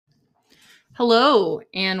Hello,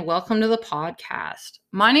 and welcome to the podcast.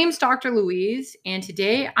 My name's Dr. Louise, and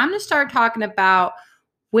today I'm going to start talking about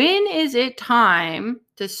when is it time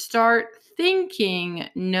to start thinking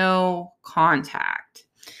no contact.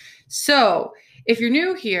 So, if you're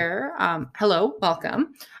new here, hello,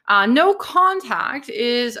 welcome. No contact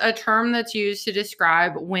is a term that's used to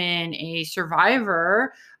describe when a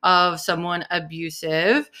survivor of someone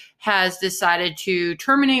abusive has decided to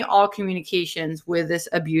terminate all communications with this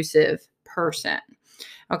abusive person.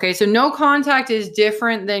 Okay, so no contact is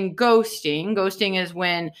different than ghosting. Ghosting is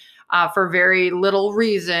when, for very little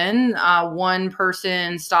reason, one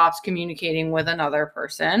person stops communicating with another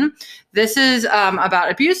person. This is about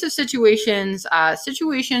abusive situations,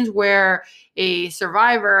 situations where a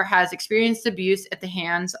survivor has experienced abuse at the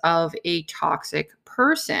hands of a toxic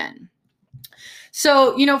person.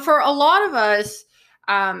 So, for a lot of us,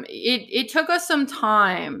 it took us some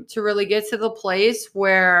time to really get to the place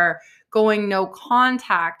where going no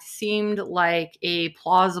contact seemed like a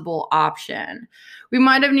plausible option. We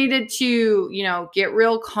might have needed to, get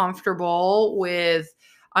real comfortable with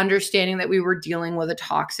understanding that we were dealing with a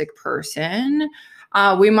toxic person.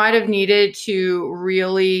 We might have needed to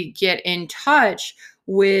really get in touch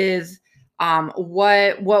with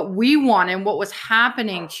what we wanted, what was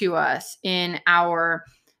happening to us in our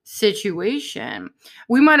situation.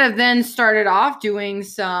 We might have then started off doing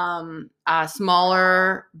some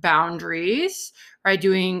smaller boundaries, right?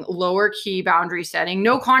 Doing lower key boundary setting.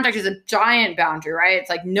 No contact is a giant boundary, right? It's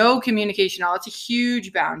like no communication at all. It's a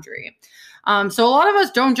huge boundary. So a lot of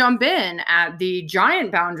us don't jump in at the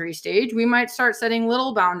giant boundary stage. We might start setting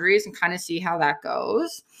little boundaries and kind of see how that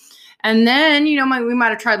goes. And then, we might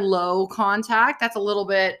have tried low contact. That's a little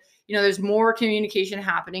bit, there's more communication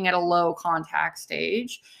happening at a low contact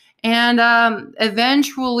stage. And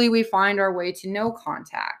eventually we find our way to no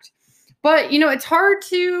contact. But, it's hard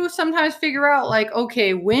to sometimes figure out like,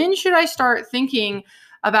 okay, when should I start thinking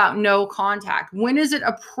about no contact? When is it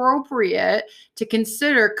appropriate to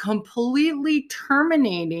consider completely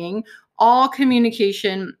terminating all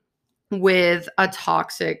communication with a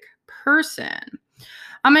toxic person?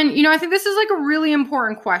 I think this is like a really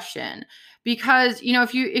important question because,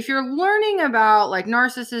 if you're learning about like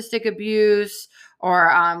narcissistic abuse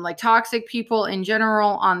or like toxic people in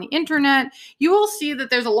general on the internet, you will see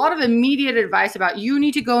that there's a lot of immediate advice about you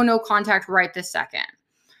need to go no contact right this second.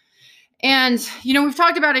 And, we've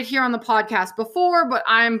talked about it here on the podcast before, but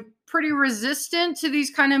I'm pretty resistant to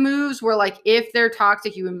these kind of moves where like if they're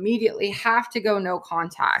toxic, you immediately have to go no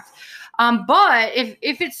contact. But if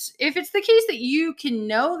it's the case that you can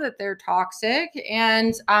know that they're toxic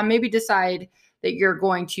and maybe decide that you're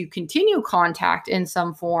going to continue contact in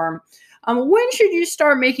some form, when should you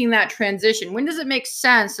start making that transition? When does it make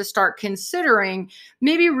sense to start considering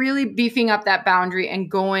maybe really beefing up that boundary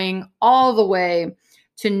and going all the way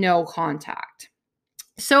to no contact?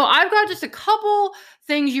 So I've got just a couple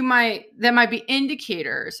things that might be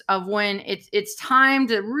indicators of when it's time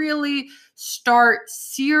to really start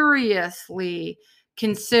seriously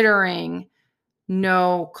considering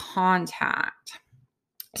no contact.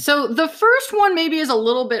 So the first one maybe is a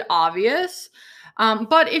little bit obvious,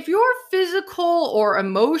 but if your physical or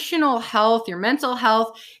emotional health, your mental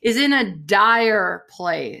health is in a dire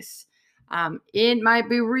place, it might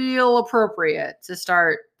be real appropriate to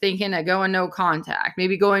start thinking of going no contact,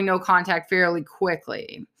 maybe going no contact fairly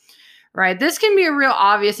quickly, right? This can be a real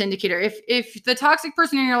obvious indicator. If the toxic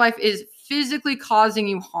person in your life is physically causing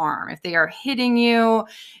you harm, if they are hitting you,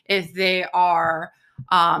 if they are,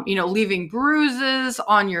 leaving bruises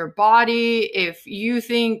on your body, if you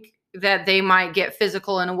think that they might get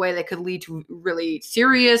physical in a way that could lead to really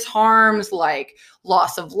serious harms like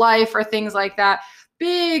loss of life or things like that,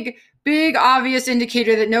 big obvious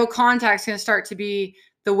indicator that no contact is going to start to be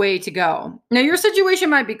the way to go. Now, your situation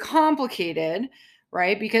might be complicated,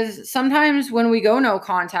 right? Because sometimes when we go no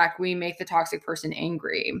contact, we make the toxic person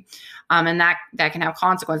angry, and that can have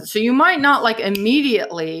consequences. So you might not like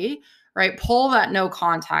immediately, right, pull that no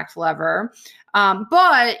contact lever.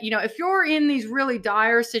 But if you're in these really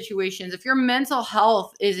dire situations, if your mental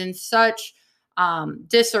health is in such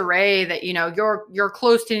disarray that you're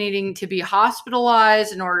close to needing to be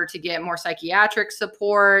hospitalized in order to get more psychiatric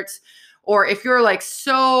support, or if you're like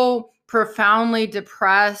so profoundly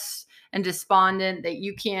depressed and despondent that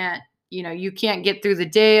you can't get through the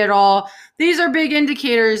day at all, these are big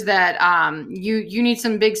indicators that you need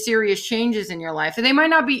some big serious changes in your life. And they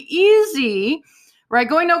might not be easy, right?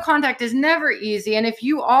 Going no contact is never easy. And if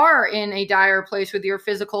you are in a dire place with your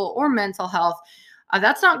physical or mental health,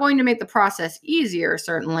 that's not going to make the process easier,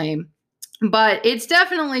 certainly. But it's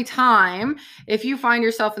definitely time, if you find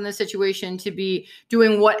yourself in this situation, to be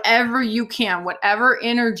doing whatever you can, whatever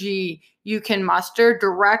energy you can muster,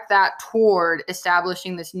 direct that toward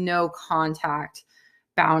establishing this no contact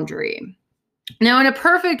boundary. Now, in a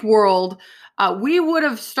perfect world, we would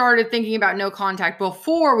have started thinking about no contact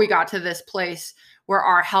before we got to this place where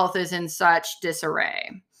our health is in such disarray,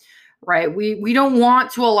 right? We don't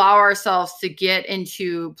want to allow ourselves to get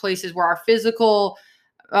into places where our physical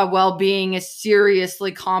well-being is seriously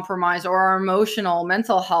compromised, or our emotional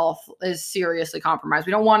mental health is seriously compromised.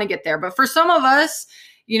 We don't want to get there. But for some of us,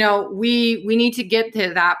 we need to get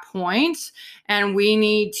to that point, and we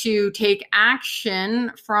need to take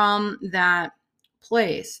action from that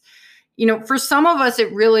place. For some of us,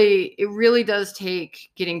 it really does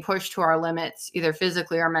take getting pushed to our limits, either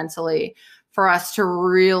physically or mentally, for us to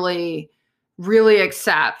really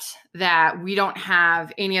accept that we don't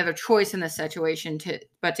have any other choice in this situation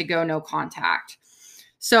but to go no contact.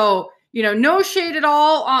 So, no shade at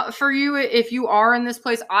all for you if you are in this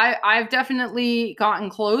place. I've definitely gotten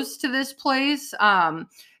close to this place,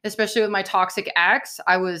 especially with my toxic ex.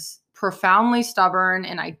 I was profoundly stubborn,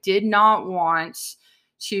 and I did not want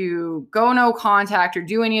to go no contact or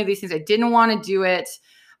do any of these things. I didn't want to do it.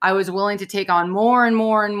 I was willing to take on more and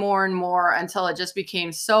more and more and more until it just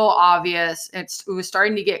became so obvious. It was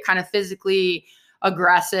starting to get kind of physically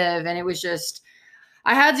aggressive, and it was just,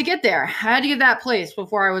 I had to get there. I had to get that place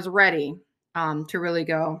before I was ready to really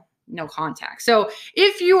go no contact. So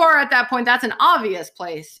if you are at that point, that's an obvious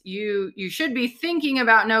place. You should be thinking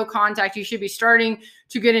about no contact. You should be starting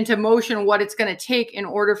to get into motion what it's going to take in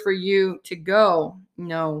order for you to go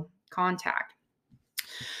no contact.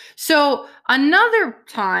 So another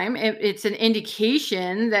time, it's an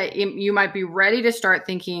indication that you might be ready to start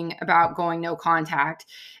thinking about going no contact,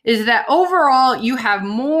 is that overall you have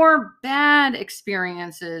more bad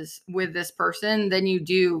experiences with this person than you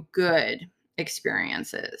do good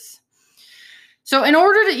experiences. So in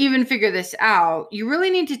order to even figure this out, you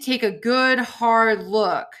really need to take a good hard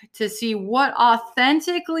look to see what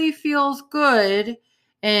authentically feels good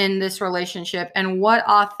in this relationship and what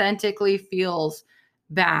authentically feels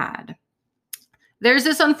bad. There's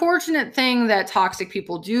this unfortunate thing that toxic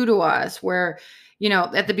people do to us where,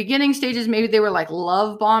 at the beginning stages, maybe they were like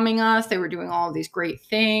love bombing us. They were doing all of these great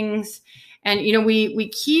things. And, we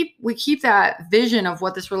keep that vision of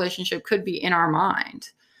what this relationship could be in our mind.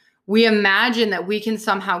 We imagine that we can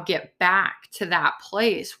somehow get back to that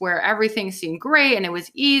place where everything seemed great and it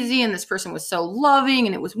was easy and this person was so loving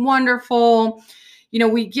and it was wonderful.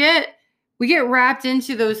 We get wrapped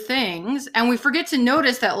into those things and we forget to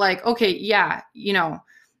notice that, like, okay, yeah,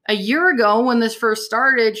 a year ago when this first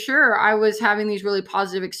started, sure, I was having these really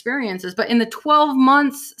positive experiences, but in the 12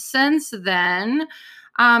 months since then,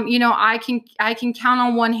 I can count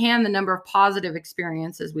on one hand the number of positive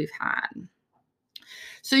experiences we've had.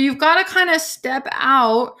 So you've got to kind of step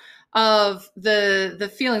out of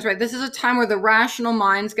the feelings, right? This is a time where the rational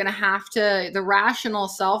the rational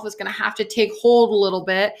self is going to have to take hold a little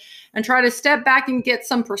bit and try to step back and get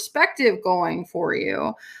some perspective going for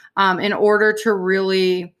you in order to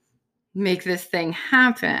really make this thing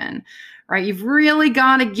happen, right? You've really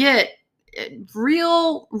got to get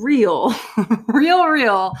real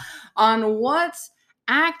on what's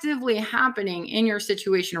actively happening in your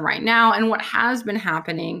situation right now and what has been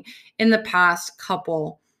happening in the past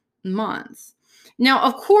couple months. Now,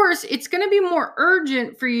 of course, it's going to be more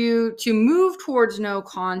urgent for you to move towards no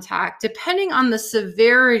contact depending on the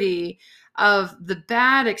severity of the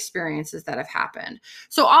bad experiences that have happened.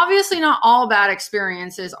 So obviously not all bad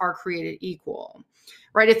experiences are created equal,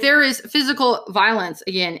 right? If there is physical violence,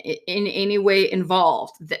 again, in any way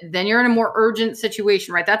involved, then you're in a more urgent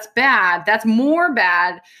situation, right? That's bad. That's more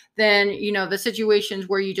bad than, the situations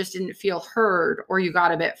where you just didn't feel heard or you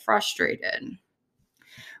got a bit frustrated,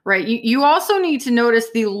 right? You also need to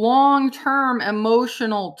notice the long-term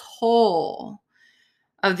emotional toll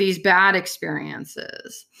of these bad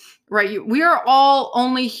experiences, right? We are all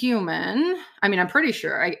only human. I mean, I'm pretty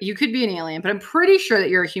sure you could be an alien, but I'm pretty sure that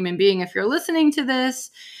you're a human being if you're listening to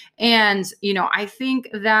this. And, I think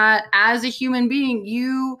that as a human being,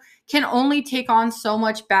 you can only take on so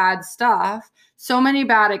much bad stuff, so many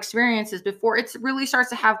bad experiences before it really starts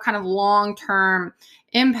to have kind of long-term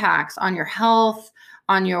impacts on your health,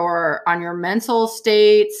 on your mental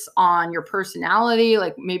states, on your personality.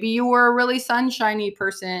 Like maybe you were a really sunshiny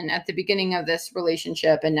person at the beginning of this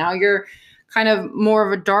relationship, and now you're kind of more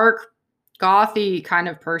of a dark, gothy kind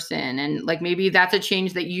of person. And like maybe that's a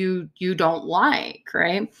change that you don't like,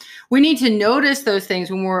 right? We need to notice those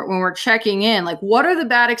things when we're checking in. Like, what are the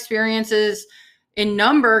bad experiences in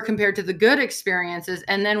number compared to the good experiences?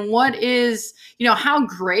 And then what is, how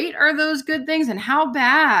great are those good things and how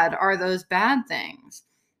bad are those bad things?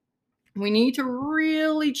 We need to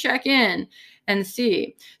really check in and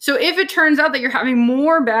see. So if it turns out that you're having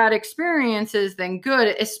more bad experiences than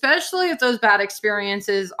good, especially if those bad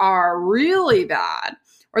experiences are really bad,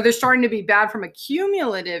 or they're starting to be bad from a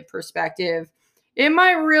cumulative perspective, it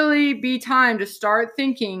might really be time to start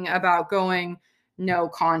thinking about going no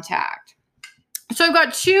contact. So I've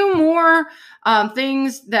got two more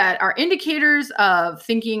things that are indicators of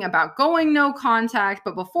thinking about going no contact.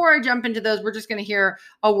 But before I jump into those, we're just going to hear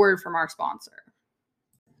a word from our sponsor.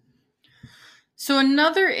 So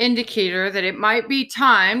another indicator that it might be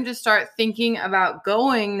time to start thinking about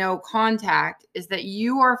going no contact is that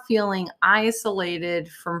you are feeling isolated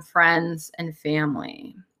from friends and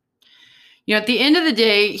family. At the end of the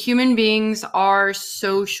day, human beings are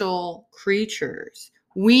social creatures.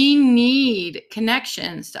 We need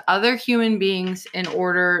connections to other human beings in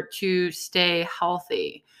order to stay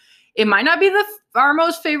healthy. It might not be our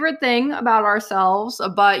most favorite thing about ourselves,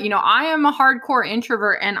 but I am a hardcore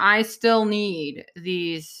introvert and I still need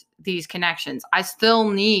these connections. I still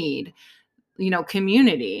need,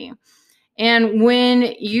 community. And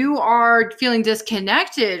when you are feeling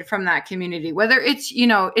disconnected from that community, whether it's,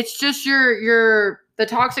 it's just the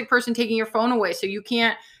toxic person taking your phone away so you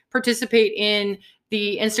can't participate in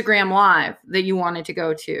the Instagram live that you wanted to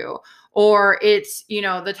go to, or it's,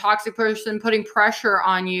 the toxic person putting pressure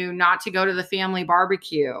on you not to go to the family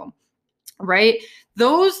barbecue, right?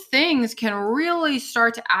 Those things can really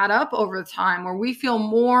start to add up over time where we feel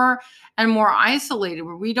more and more isolated,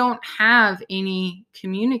 where we don't have any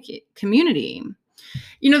community.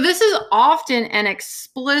 This is often an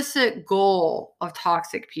explicit goal of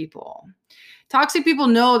toxic people. Toxic people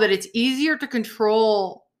know that it's easier to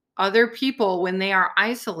control other people when they are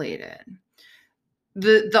isolated.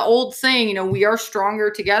 The old saying, we are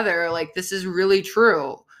stronger together, like this is really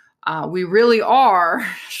true. We really are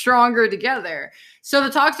stronger together. So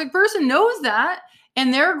the toxic person knows that,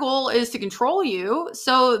 and their goal is to control you.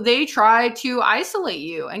 So they try to isolate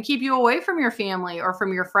you and keep you away from your family or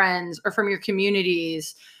from your friends or from your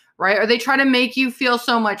communities, right? Or they try to make you feel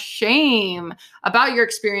so much shame about your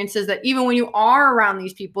experiences that even when you are around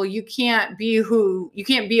these people, you can't be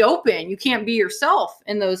open, you can't be yourself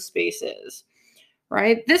in those spaces.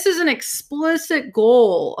 Right? This is an explicit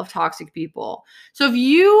goal of toxic people. So if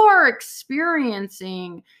you are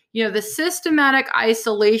experiencing, the systematic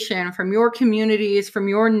isolation from your communities, from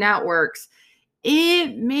your networks,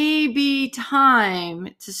 it may be time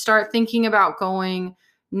to start thinking about going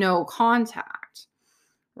no contact,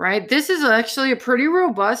 right? This is actually a pretty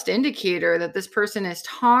robust indicator that this person is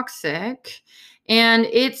toxic, and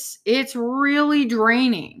it's really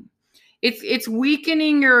draining. It's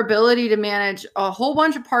weakening your ability to manage a whole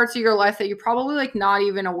bunch of parts of your life that you're probably not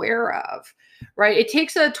even aware of, right? It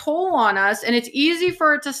takes a toll on us, and it's easy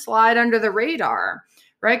for it to slide under the radar,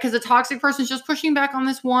 right? Because the toxic person is just pushing back on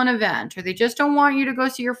this one event, or they just don't want you to go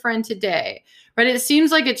see your friend today, right? It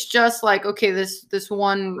seems like it's just okay, this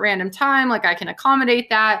one random time, I can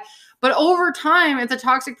accommodate that. But over time, if the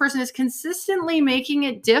toxic person is consistently making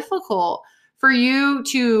it difficult for you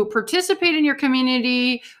to participate in your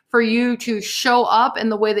community, for you to show up in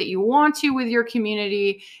the way that you want to with your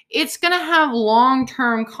community, it's going to have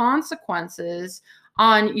long-term consequences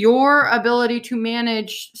on your ability to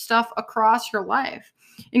manage stuff across your life,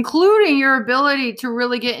 including your ability to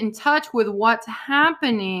really get in touch with what's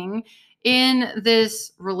happening in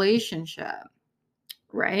this relationship.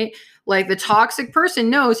 Right? The toxic person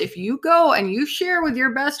knows if you go and you share with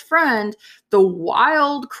your best friend the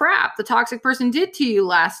wild crap the toxic person did to you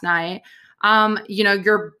last night,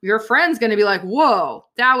 your friend's going to be like, whoa,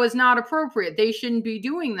 that was not appropriate. They shouldn't be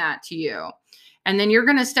doing that to you. And then you're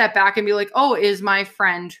going to step back and be like, oh, is my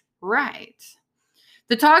friend right?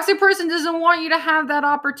 The toxic person doesn't want you to have that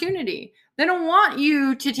opportunity. They don't want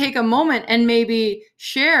you to take a moment and maybe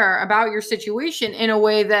share about your situation in a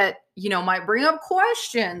way that, might bring up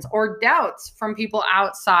questions or doubts from people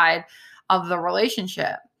outside of the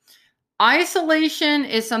relationship. Isolation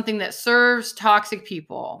is something that serves toxic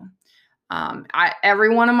people.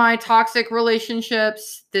 Every one of my toxic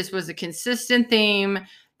relationships, this was a consistent theme.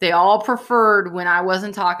 They all preferred when I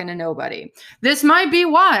wasn't talking to nobody. This might be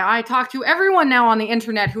why I talk to everyone now on the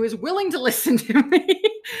internet who is willing to listen to me.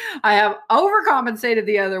 I have overcompensated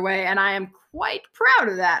the other way, and I am quite proud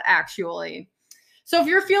of that, actually. So if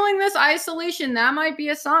you're feeling this isolation, that might be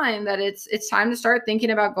a sign that it's time to start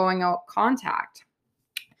thinking about going out contact.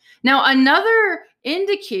 Now, another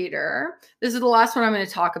indicator, this is the last one I'm going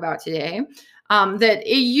to talk about today,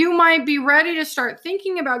 you might be ready to start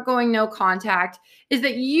thinking about going no contact is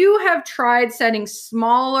that you have tried setting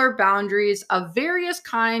smaller boundaries of various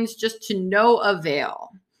kinds just to no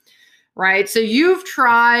avail, right? So you've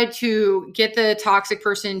tried to get the toxic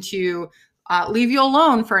person to leave you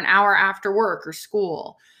alone for an hour after work or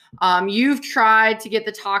school. You've tried to get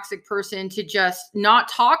the toxic person to just not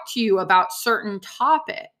talk to you about certain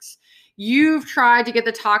topics. You've tried to get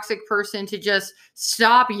the toxic person to just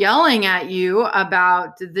stop yelling at you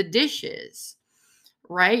about the dishes,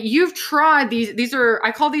 right? You've tried these are,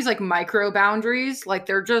 I call these like micro boundaries. Like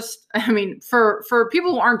they're just, I mean, for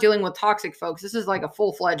people who aren't dealing with toxic folks, this is like a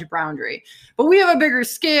full-fledged boundary. But we have a bigger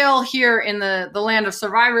scale here in the land of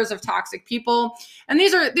survivors of toxic people. And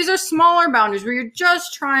these are smaller boundaries where you're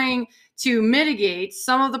just trying to mitigate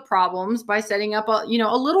some of the problems by setting up a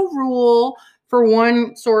little rule for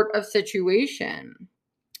one sort of situation.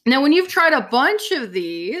 Now, when you've tried a bunch of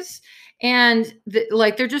these and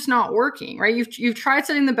they're just not working, right? You've tried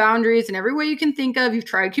setting the boundaries in every way you can think of. You've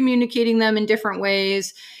tried communicating them in different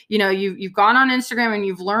ways. You've gone on Instagram and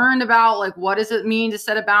you've learned about like, what does it mean to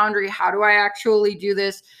set a boundary? How do I actually do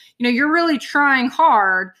this? You're really trying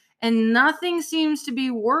hard and nothing seems to be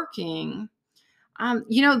working.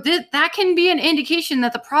 That can be an indication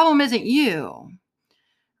that the problem isn't you.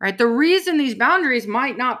 Right? The reason these boundaries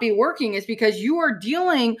might not be working is because you are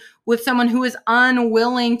dealing with someone who is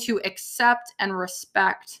unwilling to accept and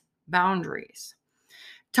respect boundaries.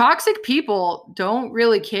 Toxic people don't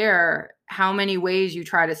really care how many ways you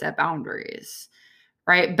try to set boundaries,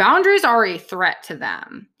 right? Boundaries are a threat to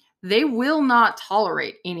them. They will not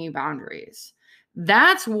tolerate any boundaries.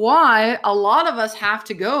 That's why a lot of us have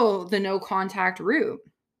to go the no contact route.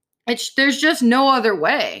 There's just no other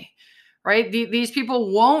way. Right? These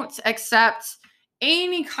people won't accept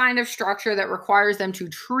any kind of structure that requires them to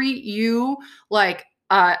treat you like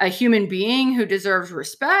a human being who deserves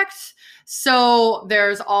respect. So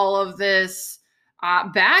there's all of this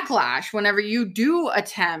backlash whenever you do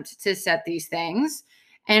attempt to set these things.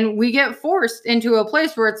 And we get forced into a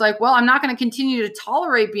place where it's like, well, I'm not going to continue to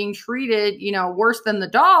tolerate being treated, worse than the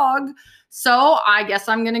dog. So I guess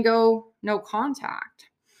I'm going to go no contact.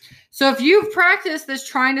 So if you've practiced this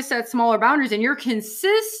trying to set smaller boundaries and you're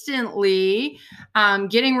consistently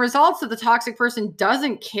getting results that the toxic person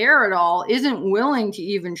doesn't care at all, isn't willing to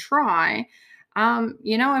even try,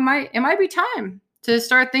 it might be time to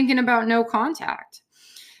start thinking about no contact.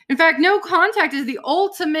 In fact, no contact is the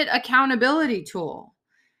ultimate accountability tool,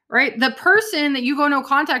 right? The person that you go no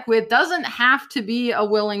contact with doesn't have to be a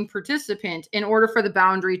willing participant in order for the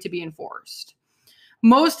boundary to be enforced.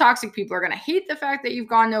 Most toxic people are going to hate the fact that you've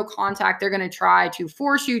gone no contact. They're going to try to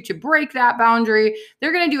force you to break that boundary.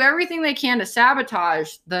 They're going to do everything they can to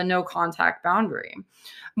sabotage the no contact boundary.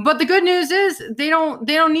 But the good news is they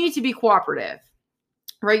don't need to be cooperative,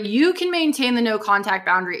 right? You can maintain the no contact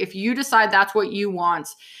boundary if you decide that's what you want,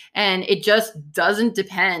 and it just doesn't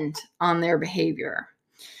depend on their behavior.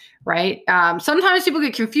 Right? Sometimes people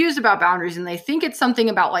get confused about boundaries and they think it's something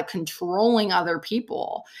about like controlling other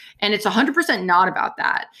people. And it's 100% not about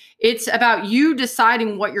that. It's about you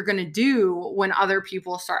deciding what you're going to do when other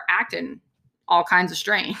people start acting all kinds of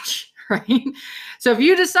strange, right? So if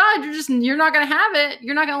you decide you're not going to have it,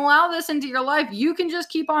 you're not going to allow this into your life, you can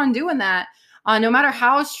just keep on doing that. No matter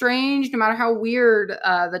how strange, no matter how weird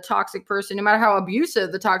the toxic person, no matter how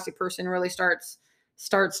abusive the toxic person really starts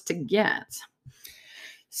to get.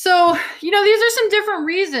 So, these are some different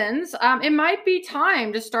reasons. It might be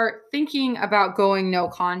time to start thinking about going no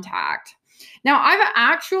contact. Now, I've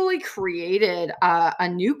actually created a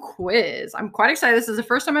new quiz. I'm quite excited. This is the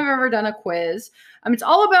first time I've ever done a quiz. It's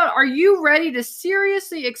all about, are you ready to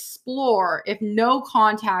seriously explore if no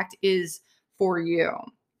contact is for you?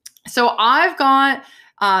 So I've got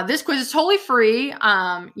this quiz is totally free.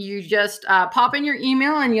 You just pop in your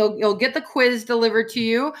email and you'll get the quiz delivered to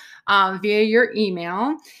you via your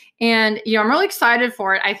email. And I'm really excited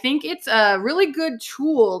for it. I think it's a really good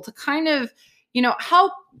tool to kind of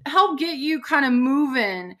help get you kind of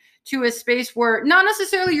moving to a space where not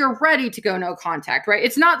necessarily you're ready to go no contact, right?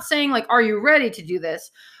 It's not saying like, are you ready to do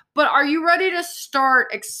this? But are you ready to start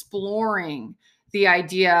exploring the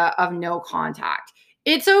idea of no contact?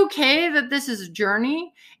 It's okay that this is a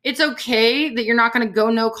journey. It's okay that you're not going to go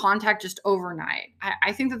no contact just overnight.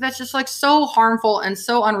 I think that that's just like so harmful and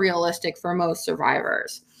so unrealistic for most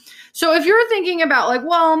survivors. So if you're thinking about like,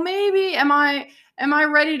 well, maybe am I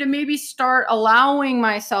ready to maybe start allowing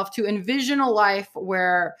myself to envision a life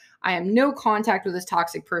where I am no contact with this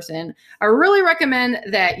toxic person, I really recommend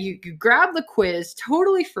that you grab the quiz,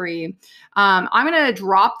 totally free. I'm going to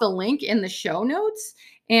drop the link in the show notes.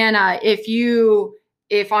 And if you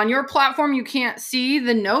if on your platform you can't see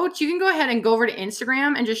the notes, you can go ahead and go over to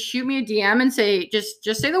Instagram and just shoot me a DM and say, just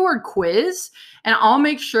say the word quiz, and I'll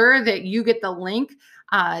make sure that you get the link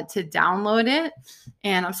to download it.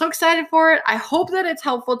 And I'm so excited for it. I hope that it's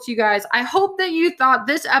helpful to you guys. I hope that you thought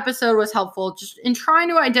this episode was helpful just in trying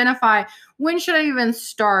to identify when should I even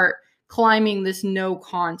start climbing this no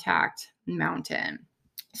contact mountain.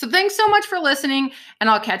 So thanks so much for listening, and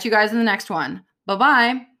I'll catch you guys in the next one.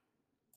 Bye-bye.